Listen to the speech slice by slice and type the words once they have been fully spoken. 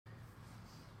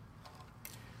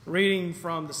Reading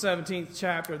from the 17th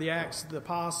chapter of the Acts of the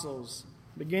Apostles,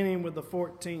 beginning with the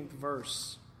 14th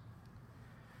verse.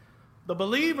 The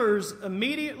believers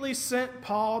immediately sent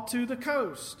Paul to the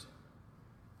coast,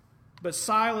 but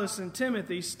Silas and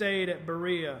Timothy stayed at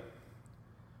Berea.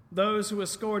 Those who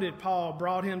escorted Paul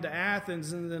brought him to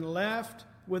Athens and then left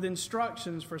with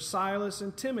instructions for Silas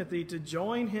and Timothy to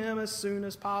join him as soon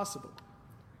as possible.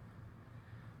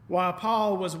 While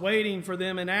Paul was waiting for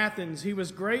them in Athens, he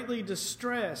was greatly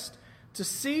distressed to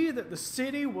see that the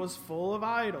city was full of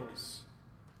idols.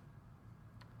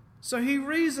 So he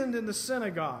reasoned in the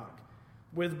synagogue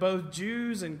with both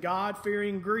Jews and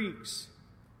God-fearing Greeks,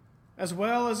 as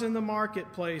well as in the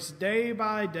marketplace day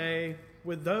by day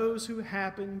with those who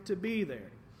happened to be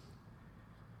there.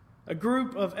 A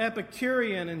group of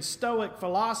Epicurean and Stoic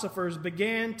philosophers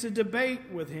began to debate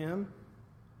with him.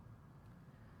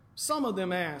 Some of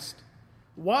them asked,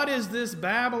 "What is this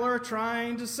babbler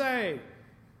trying to say?"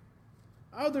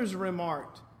 Others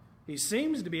remarked, "He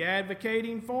seems to be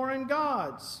advocating foreign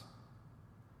gods."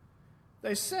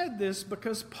 They said this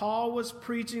because Paul was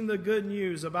preaching the good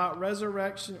news about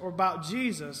resurrection, or about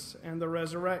Jesus and the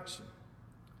resurrection.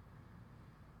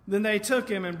 Then they took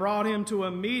him and brought him to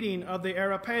a meeting of the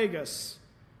Areopagus,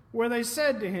 where they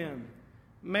said to him,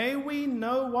 "May we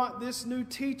know what this new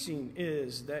teaching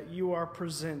is that you are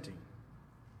presenting?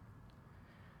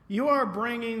 You are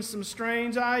bringing some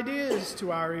strange ideas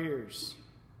to our ears,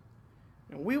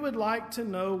 and we would like to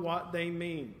know what they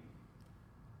mean."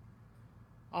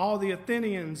 All the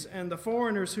Athenians and the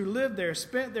foreigners who lived there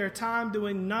spent their time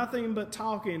doing nothing but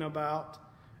talking about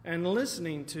and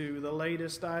listening to the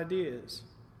latest ideas.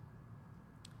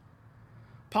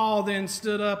 Paul then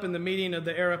stood up in the meeting of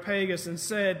the Areopagus and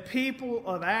said, "People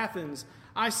of Athens,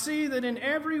 I see that in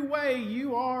every way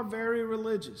you are very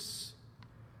religious.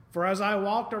 For as I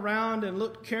walked around and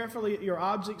looked carefully at your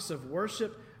objects of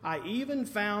worship, I even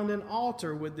found an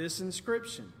altar with this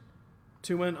inscription,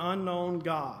 'To an unknown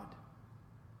God.'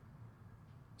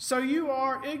 So you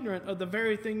are ignorant of the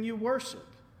very thing you worship,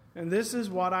 and this is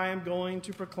what I am going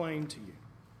to proclaim to you.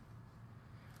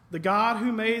 The God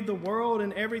who made the world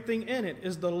and everything in it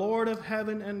is the Lord of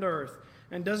heaven and earth,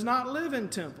 and does not live in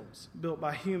temples built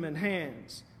by human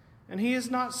hands. And he is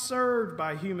not served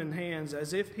by human hands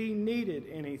as if he needed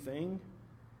anything.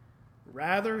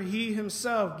 Rather, he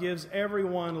himself gives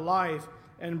everyone life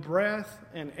and breath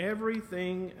and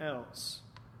everything else.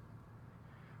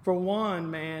 From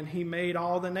one man he made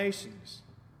all the nations,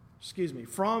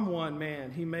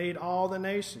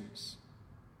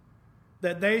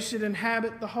 that they should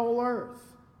inhabit the whole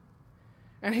earth.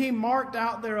 And he marked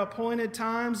out their appointed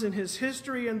times in his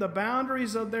history and the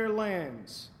boundaries of their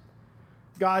lands.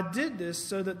 God did this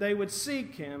so that they would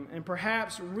seek him and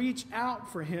perhaps reach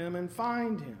out for him and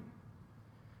find him,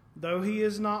 though he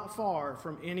is not far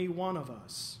from any one of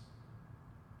us.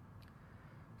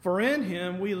 For in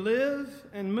him we live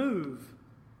and move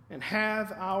and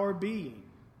have our being.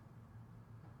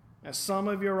 As some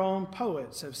of your own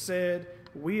poets have said,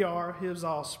 we are his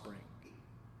offspring.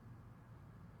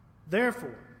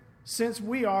 Therefore, since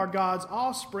we are God's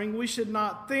offspring, we should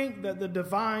not think that the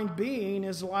divine being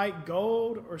is like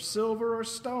gold or silver or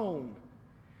stone,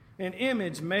 an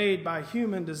image made by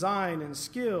human design and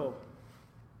skill.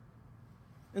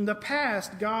 In the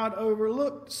past, God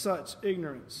overlooked such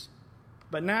ignorance,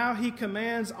 but now he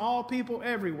commands all people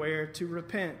everywhere to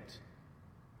repent.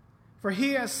 For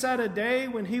he has set a day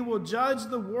when he will judge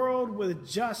the world with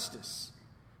justice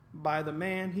by the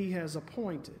man he has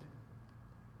appointed.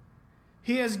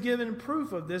 He has given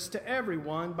proof of this to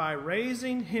everyone by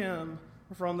raising him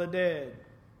from the dead.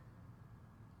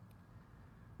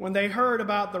 When they heard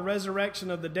about the resurrection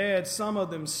of the dead, some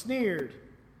of them sneered,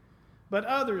 but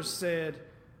others said,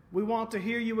 "We want to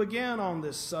hear you again on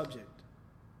this subject."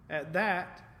 At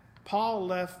that, Paul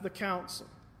left the council.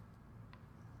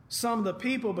 Some of the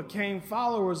people became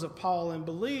followers of Paul and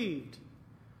believed.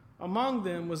 Among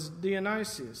them was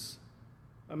Dionysius,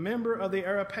 a member of the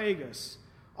Areopagus,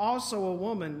 also a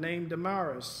woman named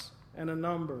Damaris, and a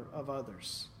number of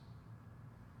others.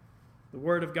 The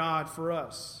word of God for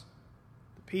us,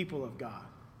 the people of God.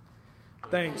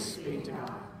 Thanks be to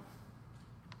God.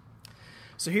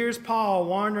 So here's Paul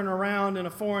wandering around in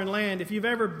a foreign land. If you've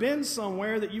ever been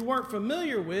somewhere that you weren't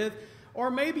familiar with,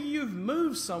 or maybe you've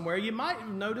moved somewhere, you might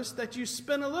have noticed that you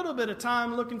spent a little bit of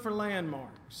time looking for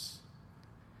landmarks.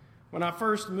 When I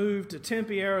first moved to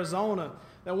Tempe, Arizona,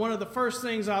 that one of the first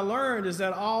things I learned is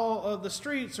that all of the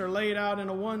streets are laid out in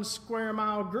a 1 square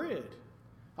mile grid.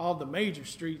 All the major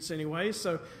streets anyway.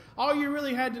 So all you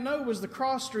really had to know was the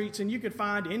cross streets, and you could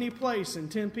find any place in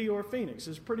Tempe or Phoenix.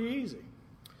 It's pretty easy.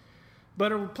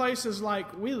 But in places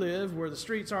like we live, where the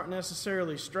streets aren't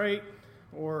necessarily straight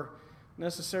or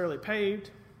necessarily paved,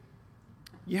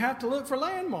 you have to look for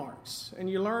landmarks, and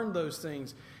you learn those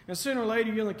things. And sooner or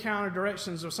later, you'll encounter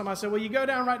directions where somebody said, well, you go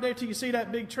down right there till you see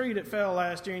that big tree that fell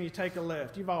last year, and you take a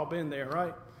left. You've all been there,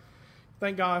 right?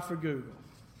 Thank God for Google.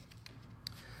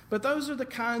 But those are the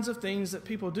kinds of things that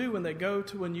people do when they go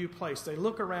to a new place. They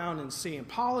look around and see. And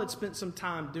Paul had spent some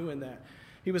time doing that.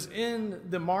 He was in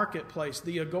the marketplace,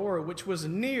 the Agora, which was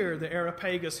near the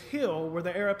Areopagus Hill, where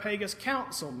the Areopagus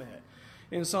Council met.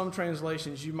 In some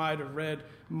translations, you might have read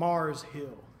Mars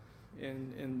Hill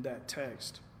in that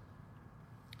text.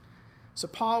 So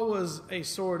Paul was a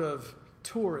sort of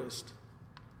tourist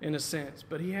in a sense,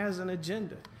 but he has an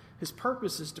agenda. His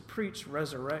purpose is to preach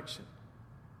resurrection.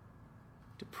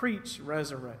 To preach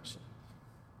resurrection.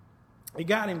 It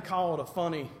got him called a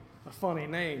funny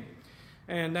name.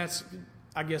 And that's,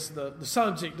 I guess, the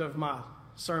subject of my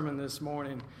sermon this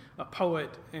morning, a poet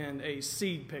and a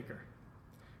seed picker.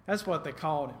 That's what they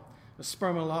called him, a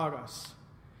spermologos.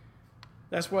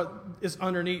 That's what is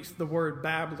underneath the word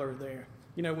babbler there.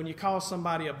 You know, when you call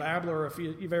somebody a babbler, or if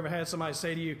you've ever had somebody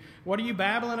say to you, what are you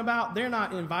babbling about? They're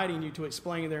not inviting you to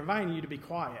explain. They're inviting you to be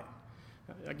quiet.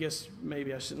 I guess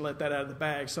maybe I shouldn't let that out of the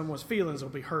bag. Someone's feelings will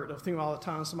be hurt. They'll think all the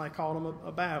time somebody called them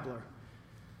a babbler.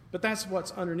 But that's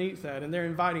what's underneath that. And they're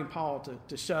inviting Paul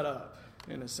to shut up,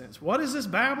 in a sense. What is this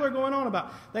babbler going on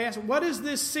about? They ask, what is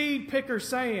this seed picker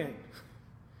saying?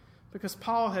 Because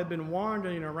Paul had been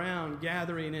wandering around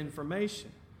gathering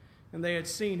information. And they had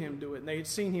seen him do it. And they had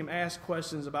seen him ask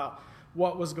questions about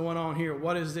what was going on here.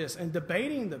 What is this? And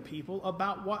debating the people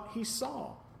about what he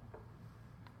saw.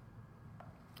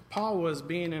 Paul was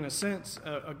being, in a sense,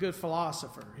 a good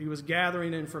philosopher. He was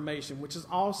gathering information, which is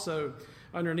also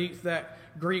underneath that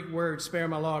Greek word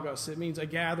spermologos. It means a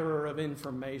gatherer of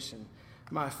information.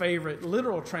 My favorite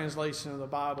literal translation of the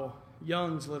Bible,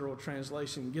 Young's literal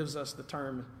translation, gives us the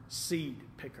term seed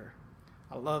picker.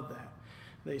 I love that.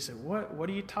 They said, what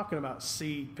are you talking about,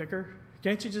 seed picker?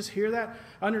 Can't you just hear that?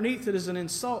 Underneath it is an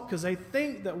insult because they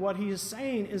think that what he is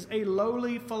saying is a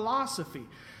lowly philosophy.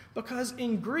 Because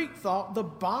in Greek thought, the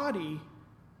body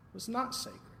was not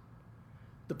sacred.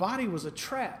 The body was a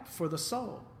trap for the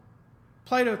soul.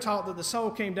 Plato taught that the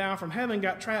soul came down from heaven,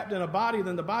 got trapped in a body,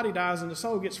 then the body dies and the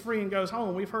soul gets free and goes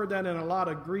home. We've heard that in a lot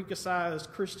of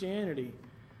Greekicized Christianity.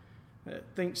 It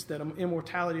thinks that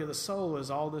immortality of the soul is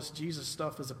all this Jesus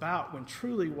stuff is about, when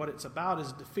truly what it's about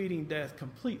is defeating death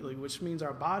completely, which means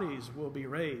our bodies will be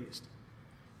raised.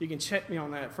 You can check me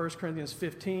on that. 1 Corinthians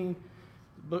 15,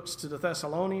 books to the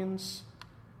Thessalonians.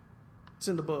 It's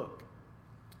in the book.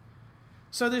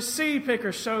 So this seed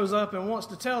picker shows up and wants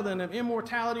to tell them that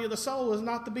immortality of the soul is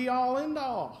not the be-all,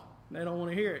 end-all. They don't want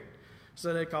to hear it.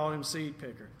 So they call him seed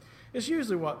picker. It's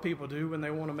usually what people do when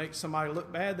they want to make somebody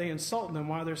look bad. They insult them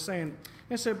while they're saying,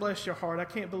 they say, bless your heart, I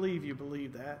can't believe you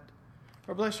believe that.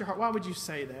 Or bless your heart, why would you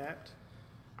say that?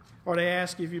 Or they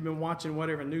ask you if you've been watching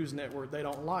whatever news network they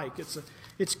don't like.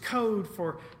 It's code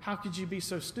for how could you be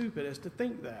so stupid as to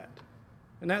think that?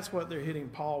 And that's what they're hitting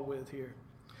Paul with here.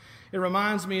 It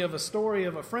reminds me of a story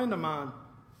of a friend of mine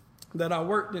that I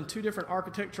worked in 2 different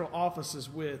architectural offices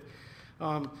with.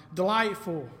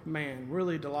 Delightful man,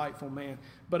 really delightful man,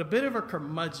 but a bit of a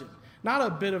curmudgeon. Not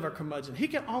a bit of a curmudgeon. He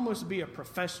could almost be a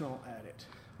professional at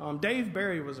it. Dave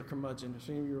Barry was a curmudgeon, if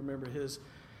any of you remember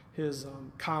his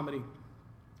comedy.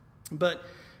 But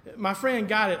my friend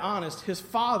got it honest. His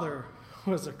father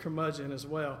was a curmudgeon as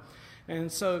well. And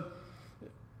so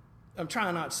I'm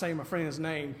trying not to say my friend's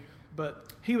name, but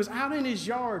he was out in his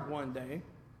yard one day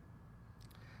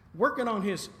working on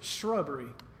his shrubbery,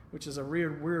 which is a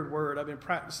weird word. I've been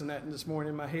practicing that this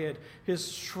morning in my head. His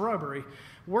shrubbery.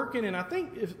 Working, and I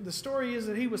think the story is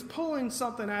that he was pulling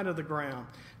something out of the ground.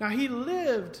 Now, he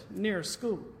lived near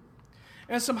school.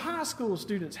 And some high school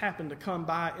students happened to come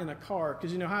by in a car,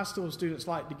 because, you know, high school students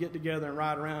like to get together and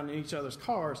ride around in each other's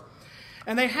cars.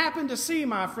 And they happened to see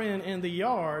my friend in the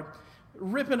yard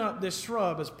ripping up this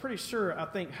shrub, is pretty sure, I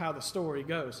think, how the story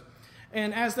goes.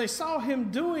 And as they saw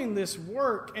him doing this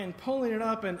work and pulling it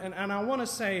up and I want to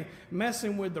say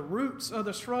messing with the roots of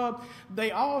the shrub,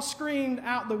 they all screamed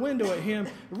out the window at him,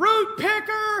 "Root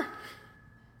picker!"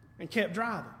 and kept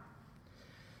driving.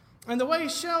 And the way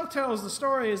Shell tells the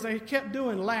story is they kept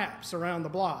doing laps around the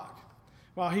block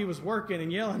while he was working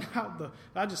and yelling out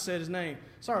I just said his name.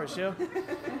 Sorry, Shell.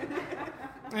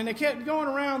 And they kept going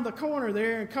around the corner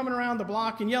there and coming around the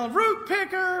block and yelling, "Root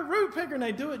picker, root picker." And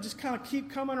they do it, just kind of keep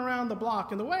coming around the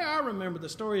block. And the way I remember the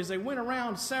story is they went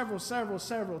around several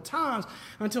times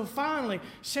until finally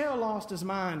Shell lost his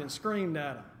mind and screamed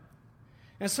at him.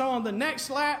 And so on the next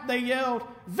lap, they yelled,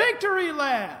 "Victory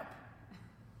lap!"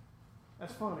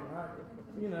 That's funny, right?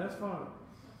 That's funny.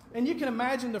 And you can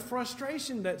imagine the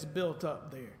frustration that's built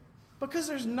up there because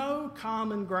there's no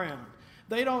common ground.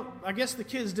 I guess the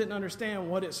kids didn't understand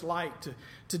what it's like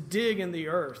to dig in the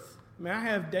earth. I mean, I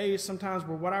have days sometimes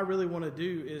where what I really want to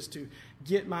do is to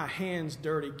get my hands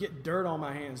dirty, get dirt on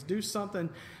my hands, do something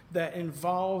that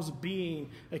involves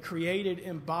being a created,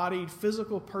 embodied,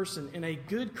 physical person in a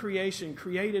good creation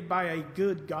created by a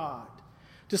good God.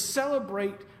 To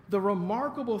celebrate the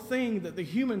remarkable thing that the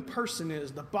human person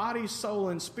is, the body, soul,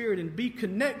 and spirit, and be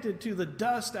connected to the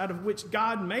dust out of which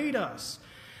God made us.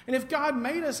 And if God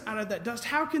made us out of that dust,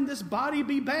 how can this body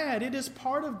be bad? It is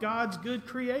part of God's good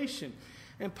creation.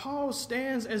 And Paul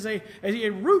stands as a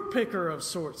root picker of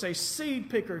sorts, a seed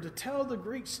picker, to tell the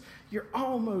Greeks, you're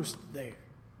almost there.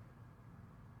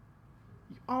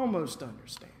 You almost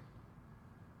understand.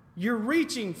 You're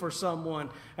reaching for someone,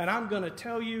 and I'm going to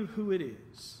tell you who it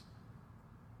is.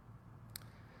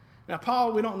 Now,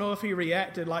 Paul, we don't know if he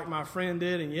reacted like my friend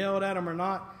did and yelled at him or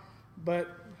not, but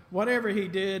whatever he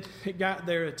did, it got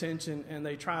their attention, and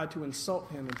they tried to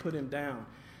insult him and put him down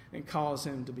and cause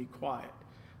him to be quiet.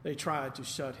 They tried to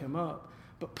shut him up.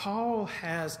 But Paul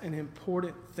has an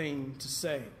important thing to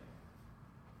say.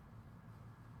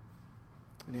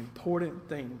 An important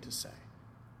thing to say.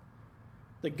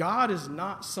 That God is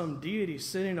not some deity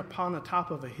sitting upon the top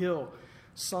of a hill,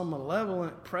 some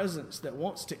malevolent presence that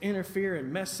wants to interfere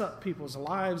and mess up people's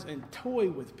lives and toy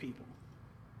with people.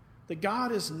 That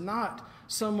God is not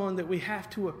someone that we have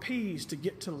to appease to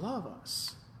get to love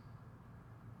us.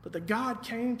 But that God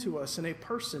came to us in a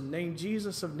person named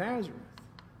Jesus of Nazareth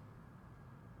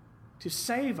to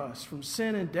save us from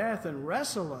sin and death and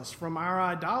wrestle us from our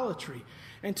idolatry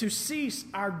and to cease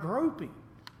our groping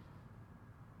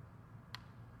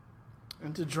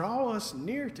and to draw us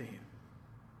near to Him.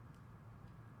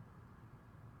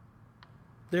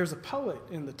 There's a poet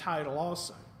in the title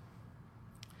also.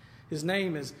 His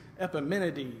name is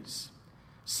Epimenides.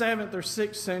 7th or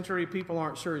 6th century, people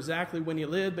aren't sure exactly when he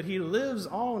lived, but he lives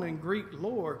on in Greek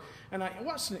lore. And I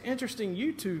watched an interesting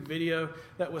YouTube video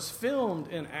that was filmed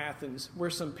in Athens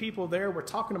where some people there were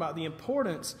talking about the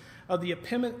importance of the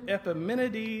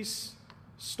Epimenides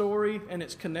story and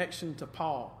its connection to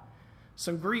Paul.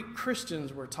 Some Greek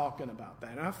Christians were talking about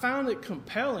that. And I found it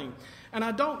compelling. And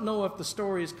I don't know if the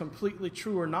story is completely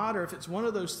true or not, or if it's one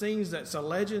of those things that's a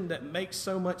legend that makes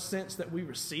so much sense that we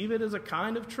receive it as a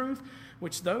kind of truth,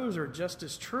 which those are just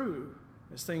as true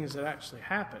as things that actually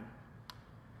happen.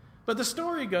 But the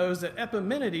story goes that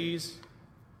Epimenides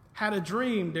had a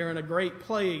dream during a great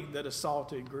plague that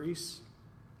assaulted Greece,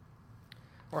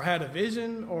 or had a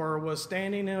vision, or was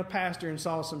standing in a pasture and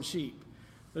saw some sheep.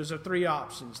 There's 3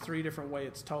 options, 3 different ways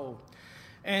it's told.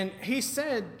 And he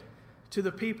said to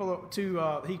the people,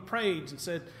 he prayed and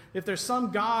said, if there's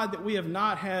some God that we have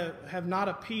not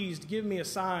appeased, give me a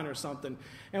sign or something.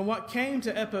 And what came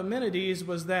to Epimenides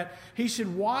was that he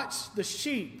should watch the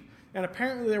sheep. And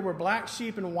apparently there were black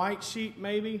sheep and white sheep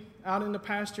maybe out in the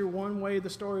pasture, one way the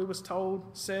story was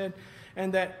said.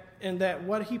 And that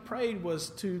what he prayed was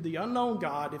to the unknown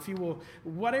God, if you will,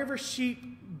 whatever sheep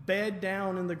bed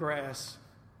down in the grass,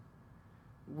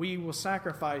 we will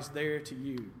sacrifice there to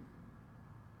you.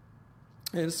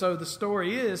 And so the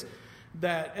story is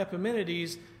that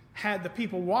Epimenides had the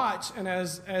people watch, and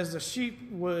as the sheep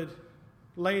would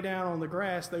lay down on the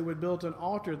grass, they would build an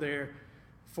altar there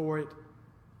for it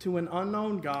to an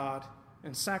unknown God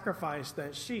and sacrifice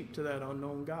that sheep to that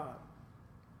unknown God.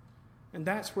 And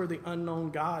that's where the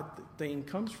unknown God thing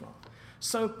comes from.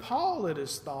 So Paul, it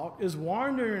is thought, is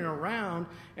wandering around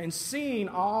and seeing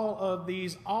all of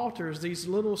these altars, these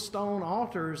little stone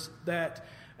altars that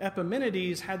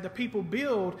Epimenides had the people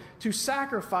build to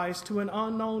sacrifice to an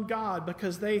unknown God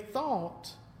because they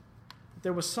thought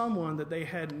there was someone that they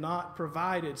had not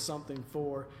provided something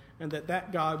for and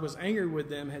that God was angry with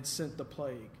them, had sent the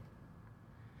plague.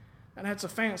 And that's a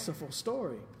fanciful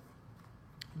story.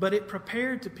 But it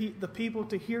prepared the people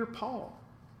to hear Paul.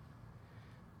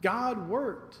 God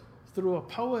worked through a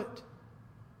poet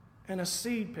and a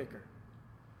seed picker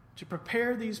to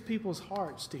prepare these people's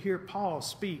hearts to hear Paul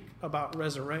speak about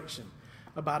resurrection,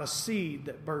 about a seed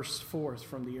that bursts forth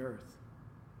from the earth.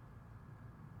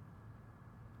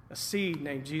 A seed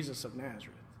named Jesus of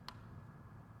Nazareth.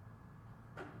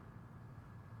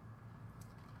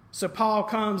 So Paul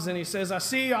comes and he says, I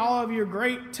see all of your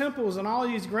great temples and all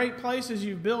these great places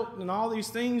you've built and all these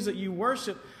things that you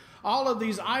worship, all of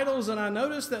these idols, and I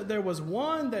noticed that there was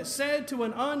one that said to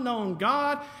an unknown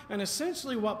God, and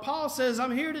essentially what Paul says,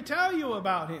 I'm here to tell you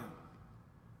about him.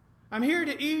 I'm here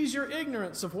to ease your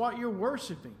ignorance of what you're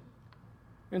worshiping.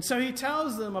 And so he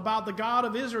tells them about the God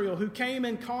of Israel who came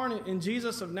incarnate in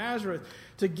Jesus of Nazareth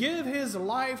to give his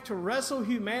life to wrestle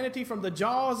humanity from the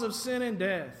jaws of sin and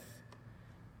death.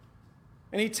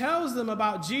 And he tells them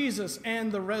about Jesus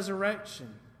and the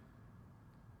resurrection.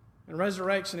 And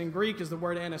resurrection in Greek is the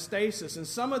word anastasis. And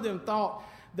some of them thought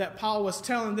that Paul was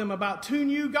telling them about two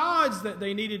new gods that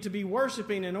they needed to be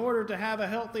worshiping in order to have a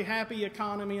healthy, happy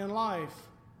economy in life.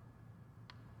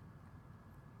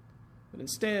 But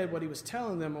instead, what he was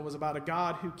telling them was about a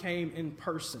God who came in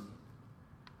person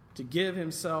to give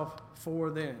himself for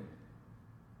them,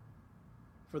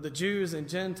 for the Jews and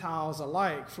Gentiles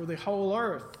alike, for the whole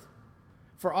earth,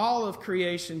 for all of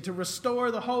creation, to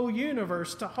restore the whole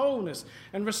universe to wholeness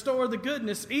and restore the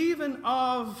goodness even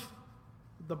of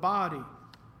the body.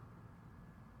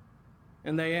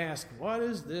 And they ask, what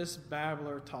is this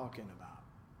babbler talking about?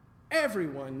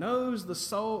 Everyone knows the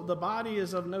soul, the body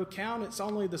is of no count. It's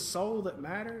only the soul that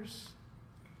matters.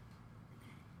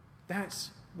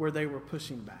 That's where they were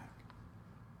pushing back.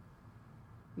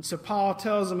 And so Paul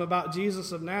tells them about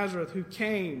Jesus of Nazareth who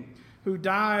came, who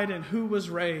died, and who was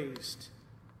raised.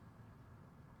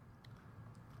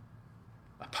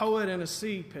 A poet and a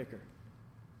seed picker.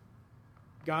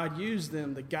 God used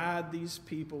them to guide these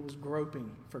people's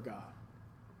groping for God.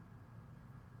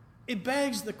 It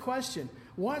begs the question,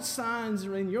 what signs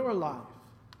are in your life?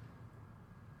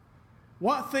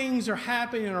 What things are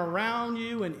happening around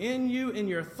you and in you, in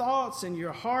your thoughts, in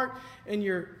your heart, in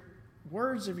your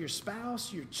words of your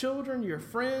spouse, your children, your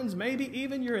friends, maybe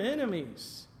even your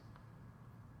enemies?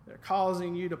 They're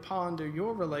causing you to ponder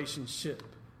your relationship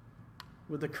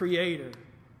with the Creator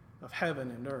of heaven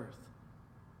and earth,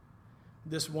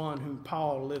 this one whom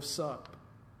Paul lifts up,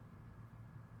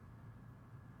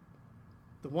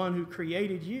 the one who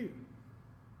created you,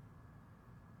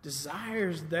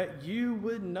 desires that you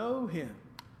would know him,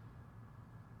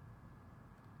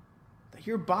 that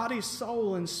your body,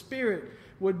 soul, and spirit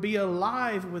would be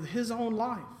alive with his own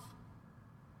life,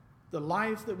 the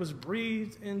life that was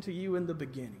breathed into you in the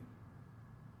beginning.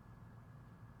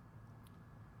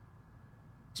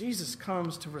 Jesus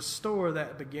comes to restore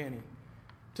that beginning,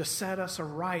 to set us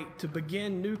aright, to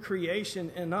begin new creation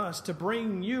in us, to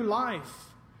bring new life.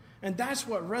 And that's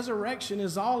what resurrection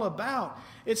is all about.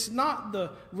 It's not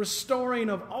the restoring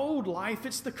of old life.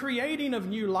 It's the creating of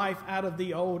new life out of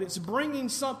the old. It's bringing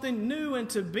something new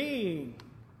into being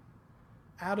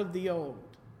out of the old.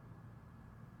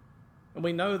 And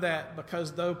we know that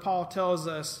because though Paul tells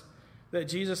us that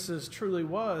Jesus truly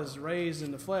was raised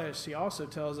in the flesh, he also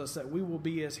tells us that we will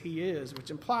be as he is, which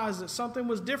implies that something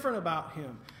was different about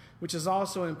him, which is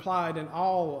also implied in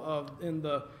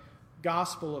the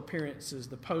gospel appearances,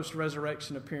 the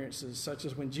post-resurrection appearances, such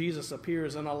as when Jesus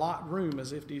appears in a locked room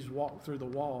as if he's walked through the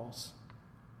walls.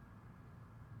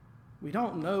 We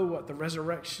don't know what the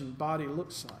resurrection body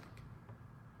looks like,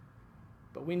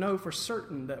 but we know for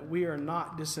certain that we are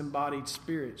not disembodied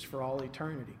spirits for all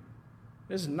eternity.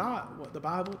 It's not what the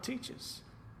Bible teaches.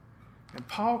 And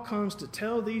Paul comes to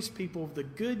tell these people the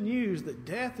good news that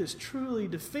death is truly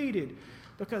defeated.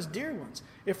 Because, dear ones,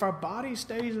 if our body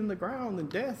stays in the ground, then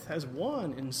death has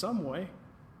won in some way.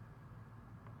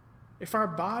 If our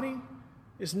body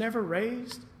is never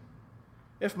raised,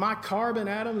 if my carbon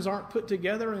atoms aren't put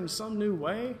together in some new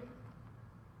way,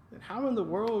 then how in the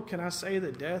world can I say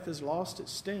that death has lost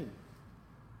its sting?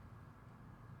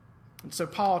 And so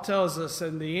Paul tells us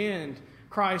in the end,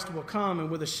 Christ will come, and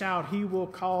with a shout, he will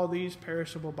call these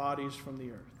perishable bodies from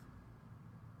the earth.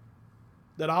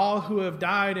 That all who have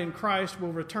died in Christ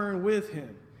will return with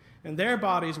him, and their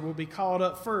bodies will be called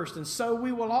up first. And so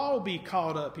we will all be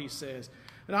called up, he says.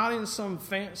 Not in some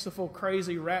fanciful,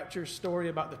 crazy rapture story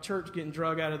about the church getting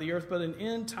drug out of the earth, but an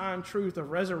end-time truth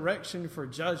of resurrection for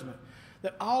judgment.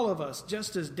 That all of us,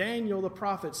 just as Daniel the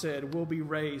prophet said, will be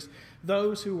raised.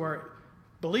 Those who are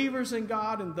believers in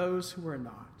God and those who are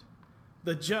not.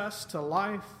 The just to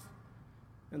life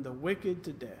and the wicked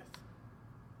to death.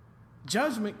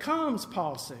 Judgment comes,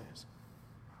 Paul says,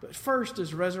 but first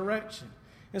is resurrection.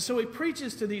 And so he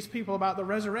preaches to these people about the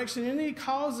resurrection, and he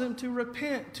calls them to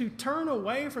repent, to turn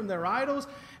away from their idols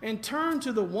and turn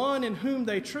to the one in whom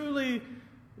they truly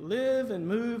live and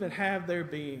move and have their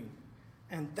being.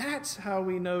 And that's how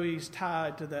we know he's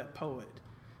tied to that poet,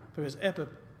 because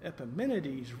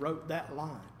Epimenides wrote that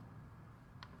line.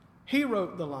 He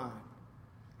wrote the line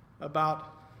about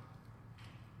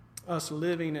us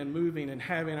living and moving and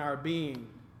having our being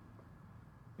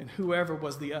in whoever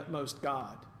was the utmost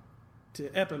God.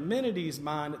 To Epimenides'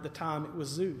 mind at the time, it was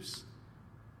Zeus.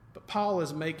 But Paul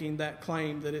is making that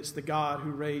claim that it's the God who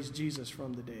raised Jesus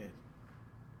from the dead.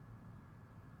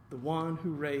 The one who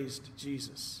raised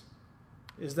Jesus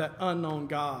is that unknown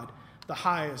God, the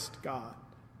highest God.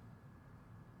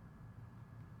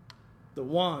 The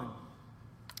one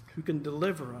who can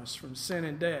deliver us from sin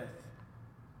and death.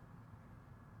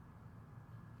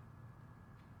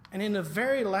 And in the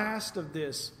very last of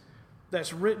this,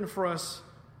 that's written for us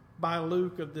by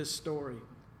Luke of this story,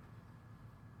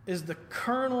 is the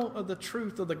kernel of the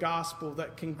truth of the gospel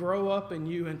that can grow up in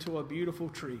you into a beautiful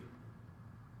tree.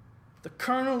 The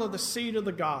kernel of the seed of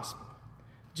the gospel.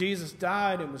 Jesus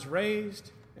died and was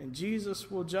raised, and Jesus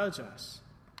will judge us.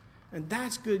 And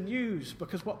that's good news,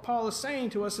 because what Paul is saying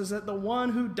to us is that the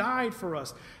one who died for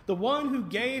us, the one who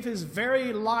gave his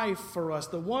very life for us,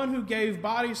 the one who gave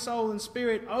body, soul, and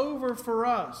spirit over for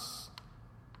us,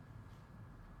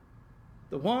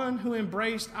 the one who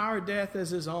embraced our death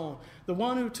as his own, the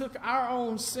one who took our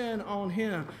own sin on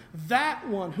him, that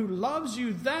one who loves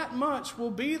you that much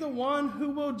will be the one who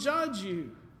will judge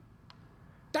you.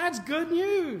 That's good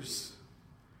news.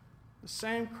 The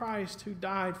same Christ who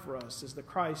died for us is the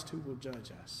Christ who will judge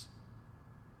us.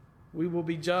 We will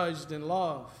be judged in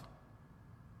love,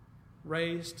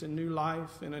 raised to new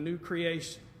life and a new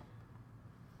creation,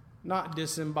 not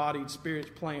disembodied spirits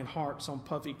playing harps on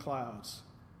puffy clouds.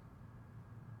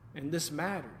 And this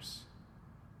matters.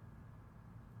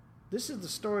 This is the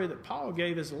story that Paul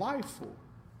gave his life for.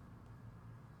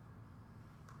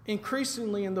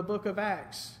 Increasingly in the book of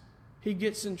Acts, he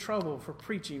gets in trouble for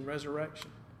preaching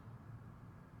resurrection.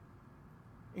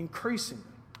 Increasingly,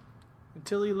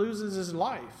 until he loses his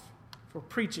life for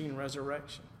preaching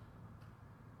resurrection.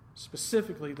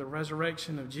 Specifically, the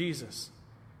resurrection of Jesus,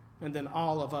 and then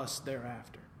all of us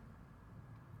thereafter.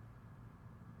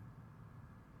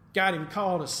 Got him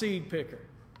called a seed picker.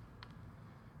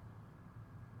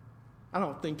 I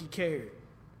don't think he cared.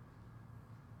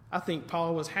 I think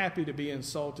Paul was happy to be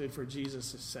insulted for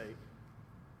Jesus' sake.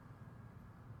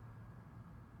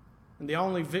 And the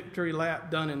only victory lap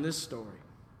done in this story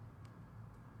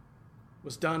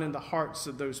was done in the hearts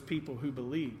of those people who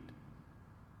believed.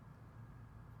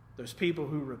 Those people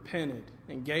who repented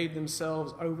and gave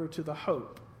themselves over to the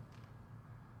hope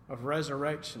of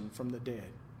resurrection from the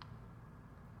dead.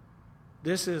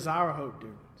 This is our hope, dear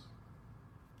ones.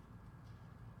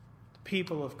 The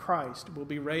people of Christ will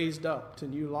be raised up to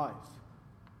new life.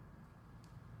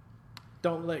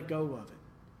 Don't let go of it.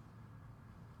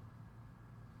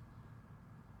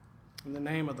 In the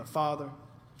name of the Father,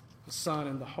 the Son,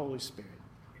 and the Holy Spirit.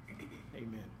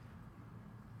 Amen.